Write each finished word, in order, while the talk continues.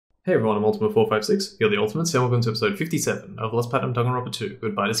Hey everyone, I'm Ultimate456, you're the Ultimates, and welcome to episode 57 of Lost Pattern Danganronpa 2,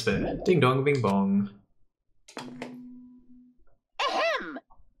 Goodbye Despair. Ding dong bing bong. Ahem!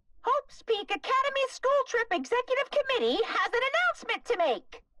 Hope's Peak Academy School Trip Executive Committee has an announcement to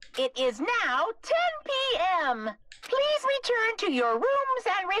make. It is now 10 p.m. Please return to your rooms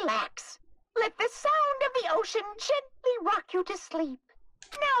and relax. Let the sound of the ocean gently rock you to sleep.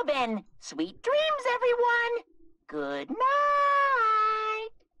 Now then, sweet dreams, everyone. Good night.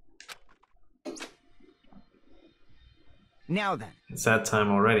 Now then. It's that time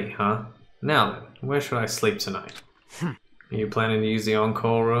already, huh? Now then, where should I sleep tonight? Are you planning to use the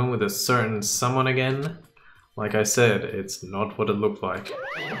on-call room with a certain someone again? Like I said, it's not what it looked like.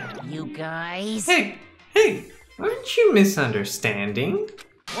 You guys? Hey, aren't you misunderstanding?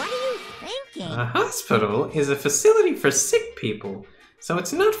 What are you thinking? A hospital is a facility for sick people, so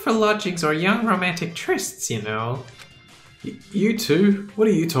it's not for lodgings or young romantic trysts, you know. You two? What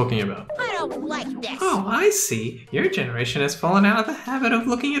are you talking about? I don't like this. Oh, I see. Your generation has fallen out of the habit of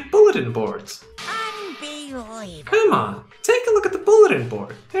looking at bulletin boards. Unbelievable. Come on, take a look at the bulletin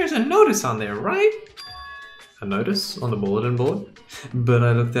board. There's a notice on there, right? A notice on the bulletin board? But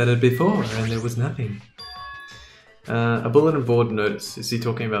I looked at it before and there was nothing. A bulletin board notice. Is he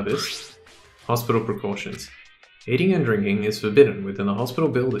talking about this? Hospital precautions. Eating and drinking is forbidden within the hospital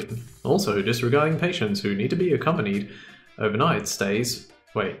building. Also, disregarding patients who need to be accompanied overnight stays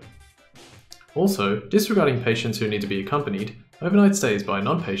by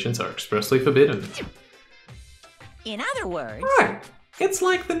non-patients are expressly forbidden. In other words... Right. It's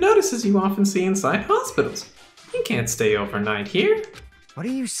like the notices you often see inside hospitals. You can't stay overnight here. What are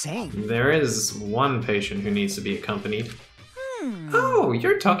you saying? There is one patient who needs to be accompanied. Oh,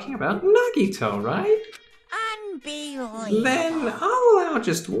 you're talking about Nagito, right? Unbelievable. Then I'll allow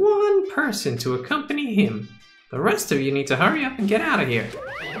just one person to accompany him. The rest of you need to hurry up and get out of here.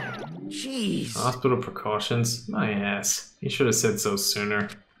 Jeez. Hospital precautions? My ass. You should have said so sooner.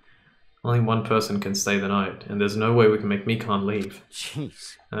 Only one person can stay the night, and there's no way we can make Mikan leave.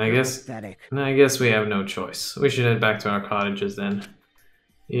 Jeez. I guess we have no choice. We should head back to our cottages then.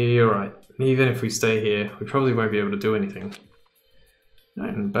 You're right. Even if we stay here, we probably won't be able to do anything.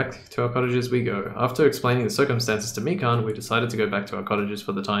 And back to our cottages we go. After explaining the circumstances to Mikan, we decided to go back to our cottages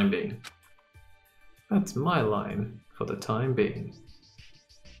for the time being. That's my line. For the time being.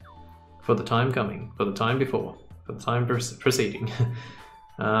 For the time coming. For the time before. For the time preceding.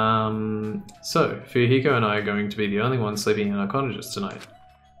 So, Fuyuhiko and I are going to be the only ones sleeping in our cottages tonight.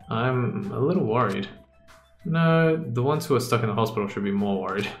 I'm a little worried. No, the ones who are stuck in the hospital should be more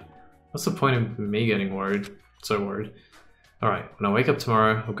worried. What's the point of me getting worried? So worried. Alright, when I wake up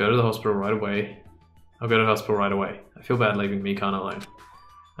tomorrow, I'll go to the hospital right away. I feel bad leaving Mikan alone.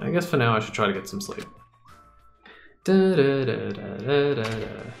 I guess for now I should try to get some sleep. Monokuma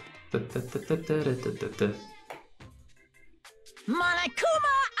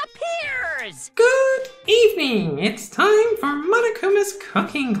appears! Good evening! It's time for Monokuma's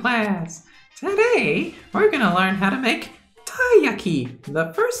cooking class. Today, we're gonna learn how to make taiyaki.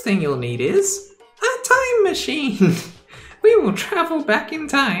 The first thing you'll need is a time machine. We will travel back in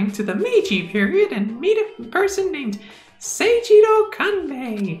time to the Meiji period and meet a person named Seijiro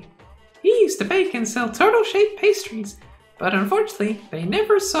Kanbei. He used to bake and sell turtle-shaped pastries, but unfortunately, they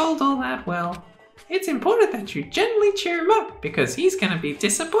never sold all that well. It's important that you gently cheer him up because he's gonna be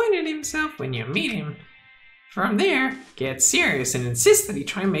disappointed in himself when you meet him. From there, get serious and insist that he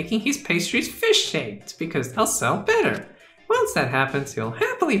try making his pastries fish-shaped because they'll sell better. Once that happens, he'll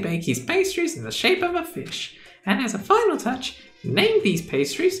happily bake his pastries in the shape of a fish. And as a final touch, name these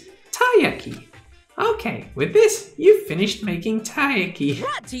pastries taiyaki. Okay, with this, you've finished making taiyaki.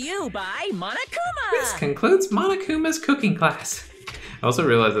 Brought to you by Monokuma! This concludes Monokuma's cooking class. I also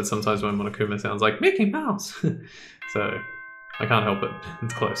realized that sometimes my Monokuma sounds like Mickey Mouse. So, I can't help it.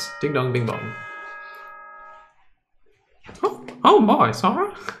 It's close. Ding dong bing bong. Oh boy,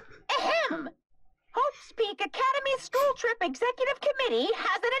 Sora. Ahem! Hope's Peak Academy School Trip Executive Committee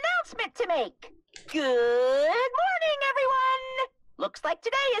has an announcement to make. Good morning, everyone! Looks like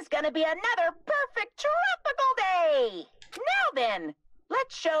today is gonna be another perfect tropical day! Now then,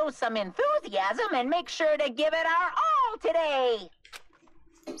 let's show some enthusiasm and make sure to give it our all today!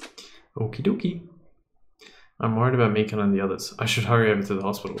 Okie dokie. I'm worried about Mikan and the others. I should hurry over to the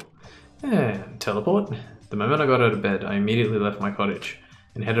hospital. And teleport. The moment I got out of bed, I immediately left my cottage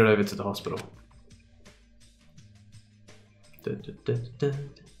and headed over to the hospital.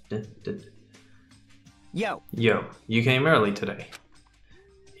 Yo, You came early today.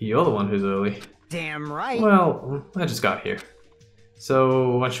 You're the one who's early. damn right. Well, I just got here.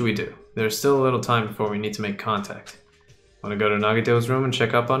 So, what should we do? There's still a little time before we need to make contact. Want to go to Nagito's room and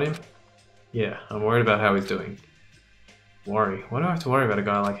check up on him? Yeah, I'm worried about how he's doing. Worry? Why do I have to worry about a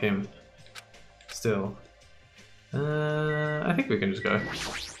guy like him? Still. I think we can just go.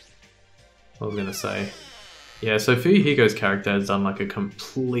 What was I gonna say? Yeah, so Fuyuhiko's character has done like a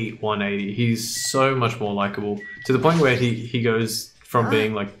complete 180. He's so much more likable, to the point where he goes from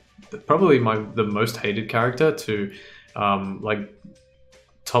being like probably the most hated character to like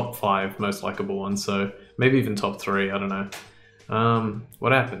top 5 most likable ones, so maybe even top 3, I don't know.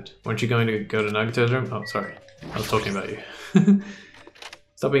 What happened? Weren't you going to go to Nagito's room? Oh, sorry. I was talking about you.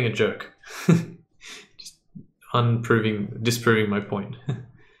 Stop being a jerk. Just disproving my point.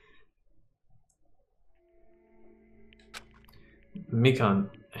 Mikan,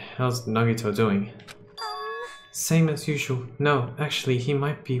 how's Nagito doing? Same as usual. No, actually, he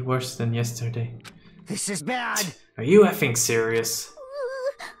might be worse than yesterday. This is bad. Are you effing serious?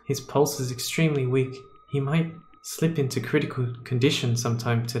 His pulse is extremely weak. He might slip into critical condition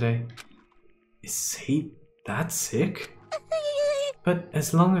sometime today. Is he that sick? But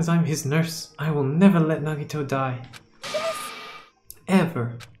as long as I'm his nurse, I will never let Nagito die. Yes.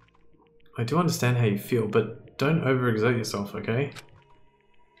 Ever. I do understand how you feel, but don't overexert yourself, okay?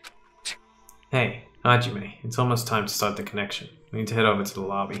 Hey, Hajime, it's almost time to start the connection. We need to head over to the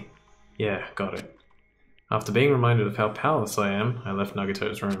lobby. Yeah, got it. After being reminded of how powerless I am, I left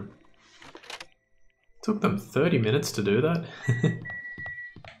Nagito's room. Took them 30 minutes to do that?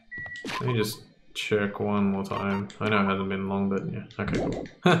 Let me just check one more time. I know it hasn't been long, but yeah, okay, cool.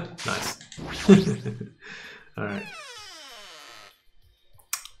 Nice. Alright.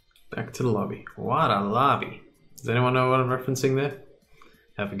 Back to the lobby. What a lobby. Does anyone know what I'm referencing there?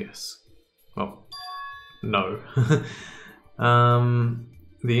 Have a guess. Well, no.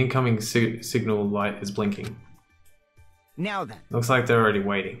 The incoming signal light is blinking. Now then. Looks like they're already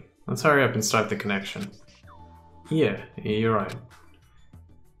waiting. Let's hurry up and start the connection. Yeah, you're right.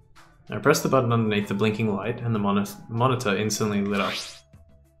 I pressed the button underneath the blinking light and the monitor instantly lit up.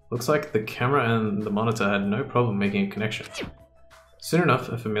 Looks like the camera and the monitor had no problem making a connection. Soon enough,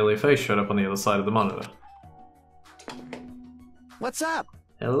 a familiar face showed up on the other side of the monitor. What's up?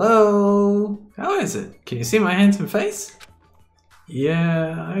 Hello? How is it? Can you see my handsome face?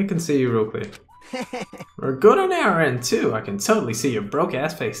 Yeah, I can see you real clear. We're good on our end too. I can totally see your broke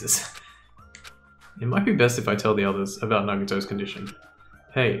ass faces. It might be best if I tell the others about Nagito's condition.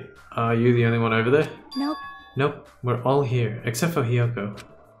 Hey, are you the only one over there? Nope. Nope, we're all here, except for Hiyoko.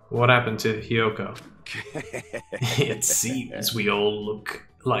 What happened to Hiyoko? It seems we all look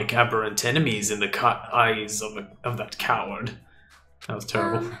like aberrant enemies in the eyes of that coward. That was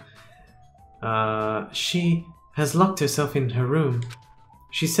terrible. She has locked herself in her room.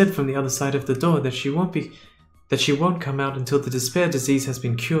 She said from the other side of the door that she won't come out until the despair disease has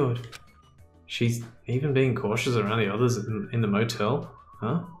been cured. She's even being cautious around the others in the motel,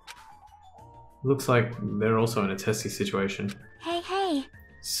 huh? Looks like they're also in a testy situation. Hey.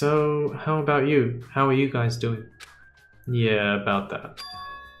 So, how about you? How are you guys doing? Yeah, about that.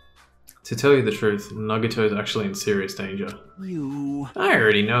 To tell you the truth, Nagito is actually in serious danger. I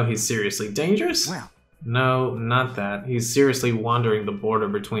already know he's seriously dangerous. Well. No, not that. He's seriously wandering the border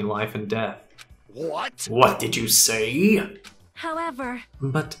between life and death. What? What did you say? However...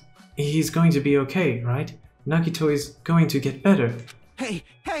 But he's going to be okay, right? Nagito is going to get better. Hey!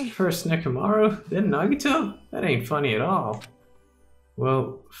 First Nekomaru, then Nagito? That ain't funny at all.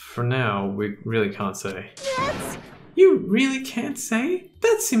 Well, for now, we really can't say. Yes! You really can't say?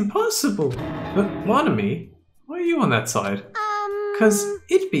 That's impossible! But, Wanami, why are you on that side? 'Cause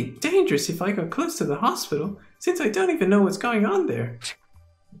it'd be dangerous if I got close to the hospital, since I don't even know what's going on there.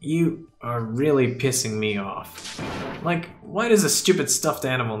 You are really pissing me off. Like, why does a stupid stuffed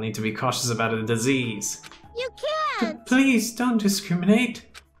animal need to be cautious about a disease? You can't! Please don't discriminate.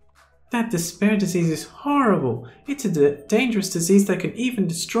 That despair disease is horrible. It's a dangerous disease that could even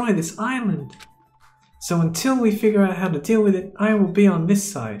destroy this island. So until we figure out how to deal with it, I will be on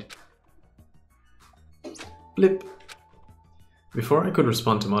this side. Blip. Before I could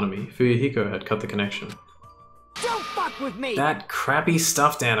respond to Monami, Fuyuhiko had cut the connection. Don't fuck with me! That crappy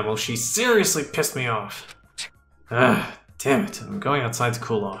stuffed animal, she seriously pissed me off. Damn it, I'm going outside to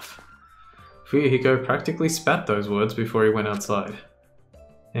cool off. Fuyuhiko practically spat those words before he went outside.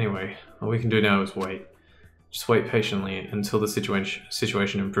 Anyway, all we can do now is wait. Just wait patiently until the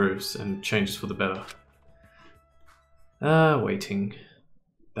situation improves and changes for the better. Waiting.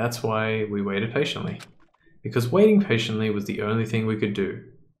 That's why we waited patiently. Because waiting patiently was the only thing we could do.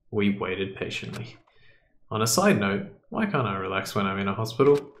 We waited patiently. On a side note, why can't I relax when I'm in a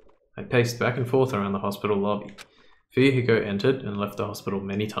hospital? I paced back and forth around the hospital lobby. Fuyuhiko entered and left the hospital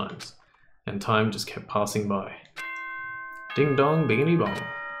many times, and time just kept passing by. Ding dong, biggity bong.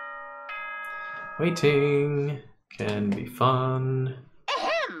 Waiting can be fun.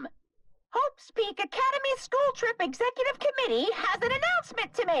 Ahem! Hope's Peak Academy School Trip Executive Committee has an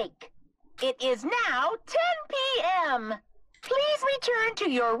announcement to make. It is now 10 p.m. Please return to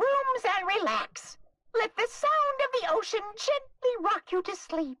your rooms and relax. Let the sound of the ocean gently rock you to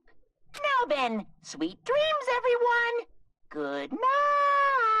sleep. Now then, sweet dreams, everyone. Good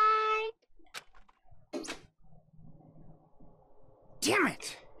night. Damn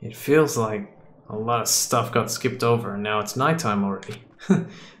it! It feels like a lot of stuff got skipped over and now it's nighttime already.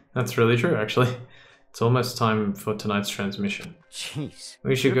 That's really true, actually. It's almost time for tonight's transmission. Jeez.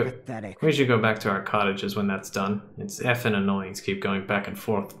 We should you're go. pathetic. We should go back to our cottages when that's done. It's effing annoying to keep going back and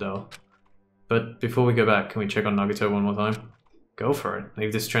forth, though. But before we go back, can we check on Nagito one more time? Go for it.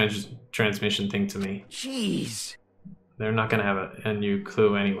 Leave this transmission thing to me. Jeez. They're not gonna have a new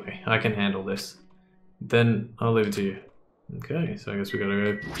clue anyway. I can handle this. Then I'll leave it to you. Okay, so I guess we gotta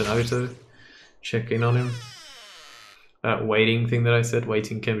go to Nagito, check in on him. That waiting thing that I said,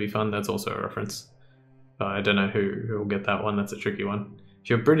 waiting can be fun, that's also a reference. I don't know who will get that one, that's a tricky one. If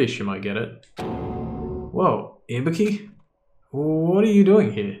you're British, you might get it. Whoa, Ibuki? What are you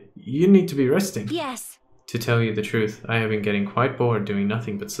doing here? You need to be resting. Yes. To tell you the truth, I have been getting quite bored doing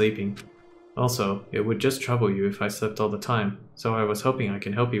nothing but sleeping. Also, it would just trouble you if I slept all the time, so I was hoping I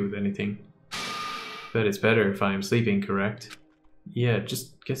can help you with anything. But it's better if I am sleeping, correct? Yeah,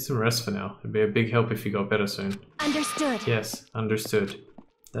 just get some rest for now. It'd be a big help if you got better soon. Understood. Yes, understood.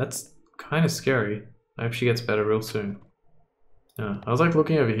 That's kind of scary. I hope she gets better real soon. Yeah, I was like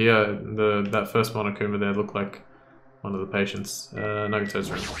looking over here, that first Monokuma there looked like one of the patients.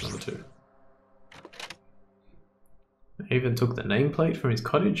 Nagito's room, number 2. I even took the nameplate from his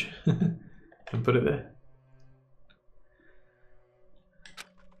cottage and put it there.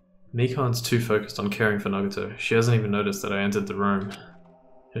 Mikan's too focused on caring for Nagito. She hasn't even noticed that I entered the room.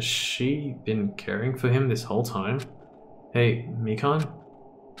 Has she been caring for him this whole time? Hey, Mikan?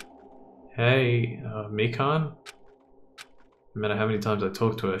 Hey, Mikan? No matter how many times I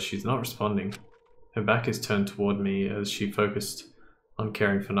talk to her, she's not responding. Her back is turned toward me as she focused on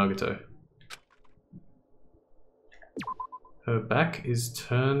caring for Nagito. Her back is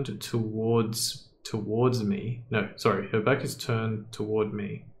turned towards me. No, sorry, her back is turned toward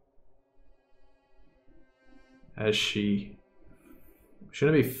me. As she...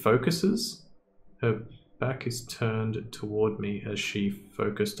 Shouldn't it be focuses? Her back is turned toward me as she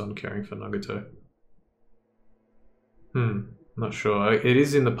focused on caring for Nagito. Not sure. It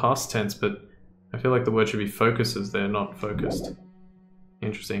is in the past tense, but I feel like the word should be focuses there, not focused.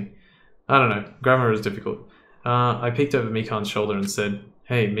 Interesting. I don't know. Grammar is difficult. I peeked over Mikan's shoulder and said,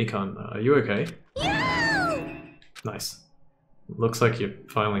 "Hey, Mikan, are you okay?" Yeah! Nice. Looks like you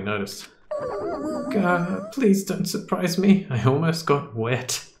finally noticed. God, please don't surprise me. I almost got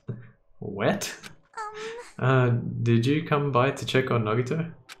wet. Wet? Did you come by to check on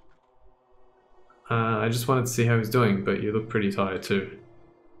Nagito? I just wanted to see how he's doing, but you look pretty tired too.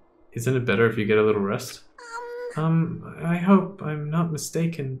 Isn't it better if you get a little rest? I hope I'm not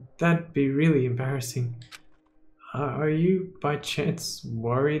mistaken. That'd be really embarrassing. Are you by chance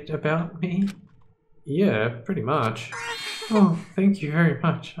worried about me? Yeah, pretty much. Oh, thank you very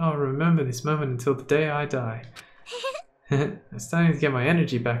much. I'll remember this moment until the day I die. I'm starting to get my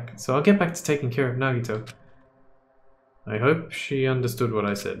energy back, so I'll get back to taking care of Nagito. I hope she understood what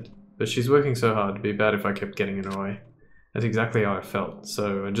I said, but she's working so hard, it'd be bad if I kept getting in her way. That's exactly how I felt,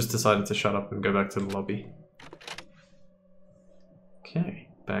 so I just decided to shut up and go back to the lobby. Okay,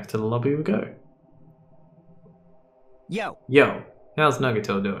 back to the lobby we go. Yo, how's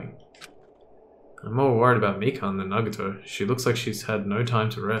Nagito doing? I'm more worried about Mikan than Nagito. She looks like she's had no time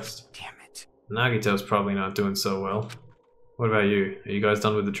to rest. Damn it. Nagito's probably not doing so well. What about you? Are you guys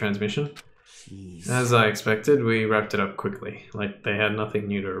done with the transmission? Jeez. As I expected, we wrapped it up quickly, like they had nothing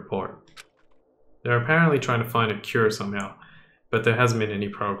new to report. They're apparently trying to find a cure somehow, but there hasn't been any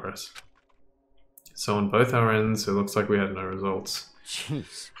progress. So on both our ends, it looks like we had no results.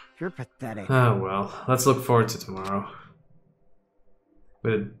 Jeez, you're pathetic. Oh well, let's look forward to tomorrow.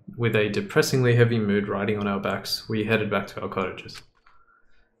 With a depressingly heavy mood riding on our backs, we headed back to our cottages.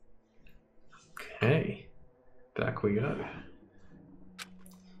 Okay, back we go.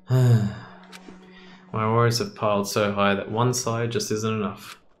 My worries have piled so high that one sigh just isn't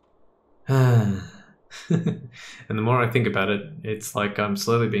enough. And the more I think about it, it's like I'm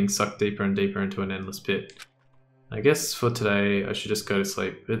slowly being sucked deeper and deeper into an endless pit. I guess for today, I should just go to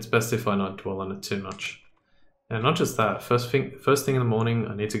sleep. It's best if I not dwell on it too much. And not just that, first thing in the morning,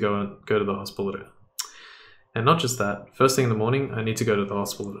 I need to go to the hospital. And not just that, first thing in the morning, I need to go to the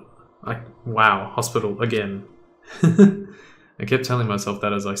hospital. Wow, hospital again. I kept telling myself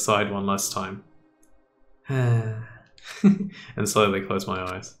that as I sighed one last time. And slowly closed my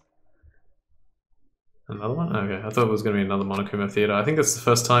eyes. Another one? Okay, I thought it was going to be another Monokuma theater. I think that's the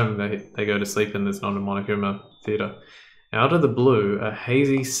first time they go to sleep and there's not a Monokuma theater. Out of the blue, a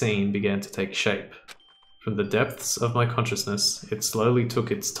hazy scene began to take shape. From the depths of my consciousness, it slowly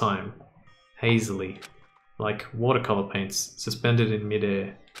took its time. Hazily. Like watercolor paints, suspended in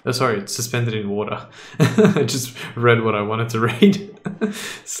midair. Oh, sorry, suspended in water. I just read what I wanted to read.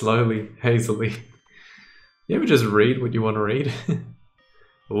 Slowly, hazily. You ever just read what you want to read?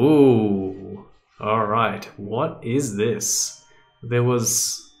 Ooh. Alright, what is this? There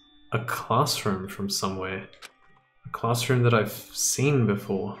was a classroom from somewhere. A classroom that I've seen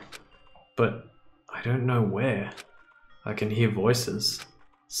before. But I don't know where. I can hear voices.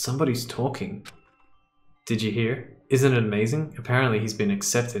 Somebody's talking. Did you hear? Isn't it amazing? Apparently he's been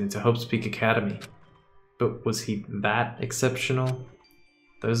accepted into Hope Speak Academy. But was he that exceptional?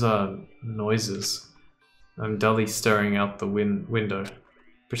 Those are noises. I'm dully staring out the window,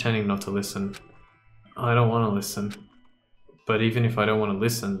 pretending not to listen. I don't want to listen. But even if I don't want to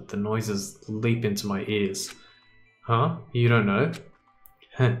listen, the noises leap into my ears. Huh? You don't know?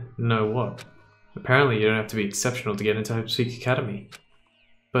 Know what? Apparently you don't have to be exceptional to get into Hope Speak Academy.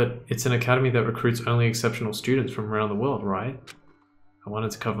 But it's an academy that recruits only exceptional students from around the world, right? I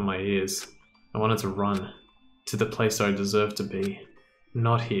wanted to cover my ears. I wanted to run. To the place I deserve to be.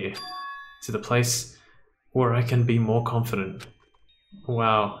 Not here. To the place where I can be more confident.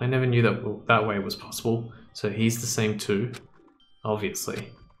 Wow, I never knew that way was possible. So he's the same too?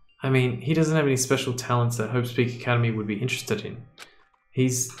 Obviously. I mean, he doesn't have any special talents that Hope Speak Academy would be interested in.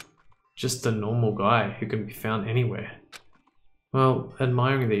 He's just a normal guy who can be found anywhere. Well,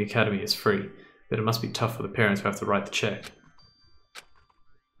 admiring the academy is free, but it must be tough for the parents who have to write the check.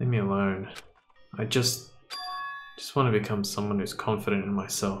 Leave me alone. I just want to become someone who's confident in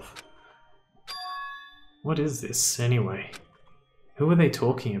myself. What is this, anyway? Who are they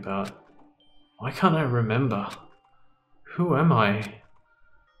talking about? Why can't I remember? Who am I?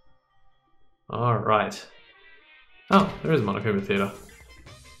 Alright. Oh, there is Monokuma Theater.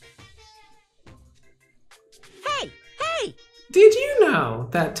 Did you know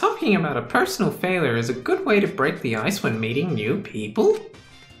that talking about a personal failure is a good way to break the ice when meeting new people?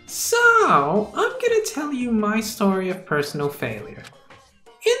 So, I'm gonna tell you my story of personal failure.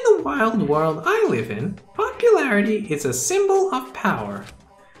 In the wild world I live in, popularity is a symbol of power.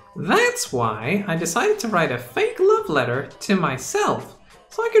 That's why I decided to write a fake love letter to myself,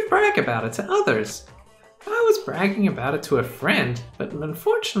 so I could brag about it to others. I was bragging about it to a friend, but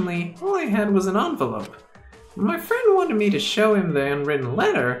unfortunately, all I had was an envelope. When my friend wanted me to show him the unwritten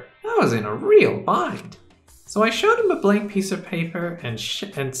letter, I was in a real bind. So I showed him a blank piece of paper and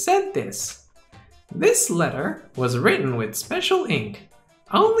said this. This letter was written with special ink.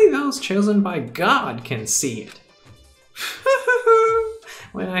 Only those chosen by God can see it.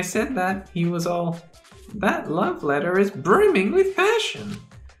 When I said that, he was all, that love letter is brimming with passion.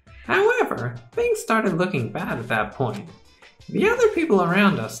 However, things started looking bad at that point. The other people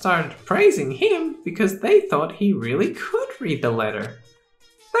around us started praising him because they thought he really could read the letter.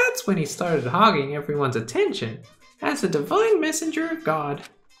 That's when he started hogging everyone's attention as a divine messenger of God.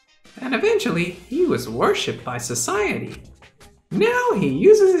 And eventually, he was worshipped by society. Now he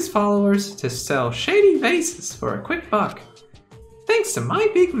uses his followers to sell shady vases for a quick buck. Thanks to my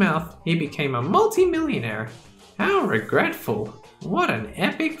big mouth, he became a multi-millionaire. How regretful. What an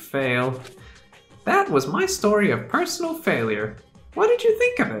epic fail. That was my story of personal failure. What did you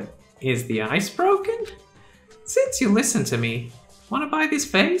think of it? Is the ice broken? Since you listened to me, want to buy this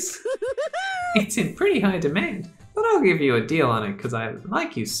vase? It's in pretty high demand, but I'll give you a deal on it because I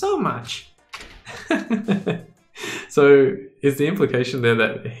like you so much. So is the implication there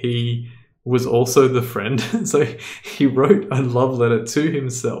that he was also the friend? So he wrote a love letter to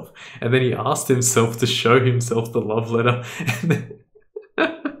himself and then he asked himself to show himself the love letter.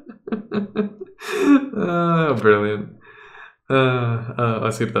 Oh, brilliant. I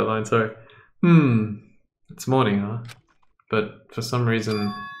skipped that line, sorry. It's morning, huh? But for some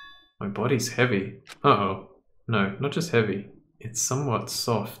reason, my body's heavy. Uh-oh. No, not just heavy. It's somewhat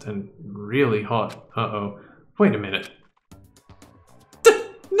soft and really hot. Uh-oh. Wait a minute.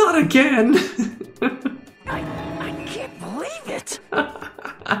 Not again! I can't believe it!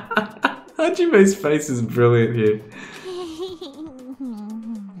 Hajime's face is brilliant here.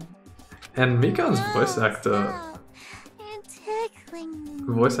 And Mikan's voice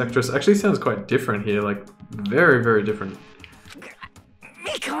actress actually sounds quite different here, like very, very different.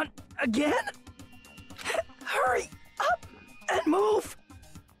 Mikan, again? Hurry up and move!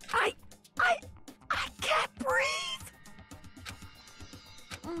 I can't breathe!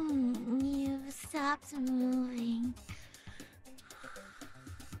 You've stopped moving.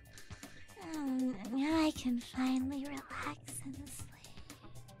 I can finally relax and sleep.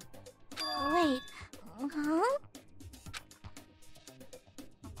 Wait, huh?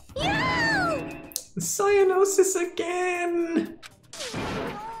 Cyanosis again!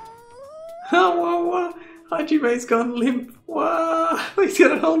 Oh, whoa, whoa. Hajime's gone limp. Whoa! He's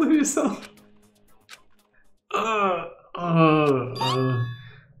got a hold of himself.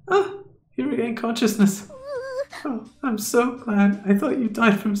 He regained consciousness. Oh, I'm so glad. I thought you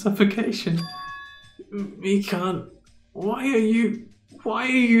died from suffocation. Mikan, why are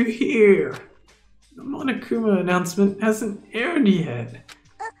you here? The Monokuma announcement hasn't aired yet.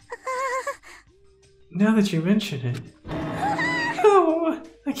 Now that you mention it. Oh,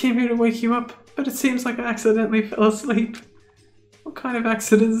 I came here to wake you up, but it seems like I accidentally fell asleep. What kind of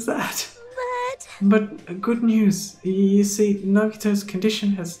accident is that? But good news. You see, Nagito's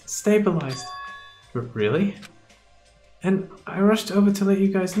condition has stabilized. Really? And I rushed over to let you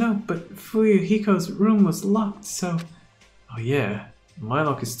guys know, but Fuyuhiko's room was locked, so... Oh yeah, my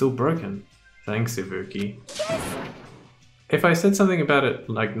lock is still broken. Thanks, Ibuki. If I said something about it,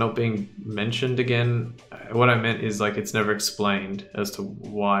 like, not being mentioned again, what I meant is, like, it's never explained as to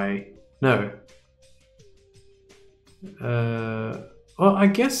why... No. Well, I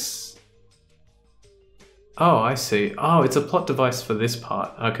guess... Oh, I see. Oh, it's a plot device for this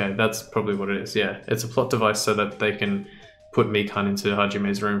part. Okay, that's probably what it is, yeah. It's a plot device so that they can put Mikan into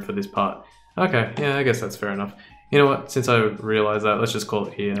Hajime's room for this part. Okay, yeah, I guess that's fair enough. You know what, since I realised that, let's just call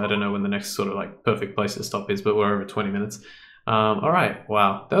it here. I don't know when the next sort of, like, perfect place to stop is, but we're over 20 minutes. Alright,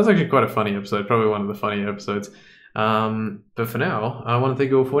 wow. That was actually quite a funny episode, probably one of the funnier episodes. But for now, I want to thank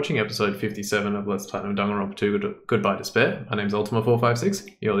you all for watching episode 57 of Let's Platinum Danganronpa 2 Goodbye Despair. My name's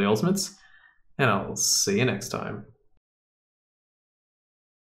Ultima456, you're the Ultimates, and I'll see you next time.